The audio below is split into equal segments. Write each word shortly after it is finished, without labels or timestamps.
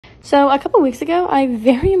So a couple weeks ago, I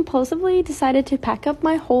very impulsively decided to pack up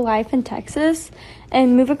my whole life in Texas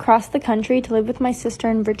and move across the country to live with my sister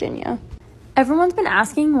in Virginia. Everyone's been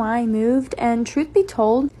asking why I moved, and truth be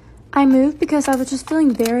told, I moved because I was just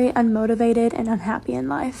feeling very unmotivated and unhappy in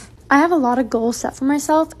life. I have a lot of goals set for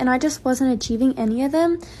myself, and I just wasn't achieving any of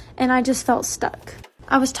them, and I just felt stuck.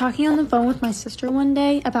 I was talking on the phone with my sister one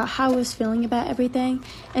day about how I was feeling about everything,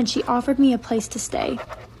 and she offered me a place to stay.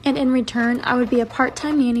 And in return, I would be a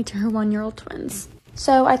part-time nanny to her 1-year-old twins.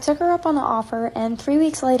 So I took her up on the offer, and 3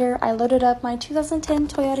 weeks later, I loaded up my 2010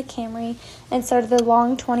 Toyota Camry and started the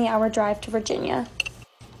long 20-hour drive to Virginia.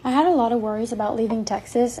 I had a lot of worries about leaving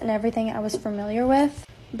Texas and everything I was familiar with,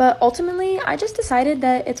 but ultimately, I just decided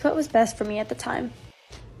that it's what was best for me at the time.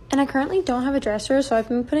 And I currently don't have a dresser, so I've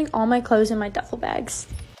been putting all my clothes in my duffel bags.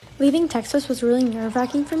 Leaving Texas was really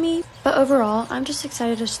nerve-wracking for me, but overall, I'm just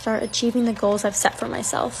excited to start achieving the goals I've set for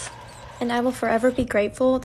myself. And I will forever be grateful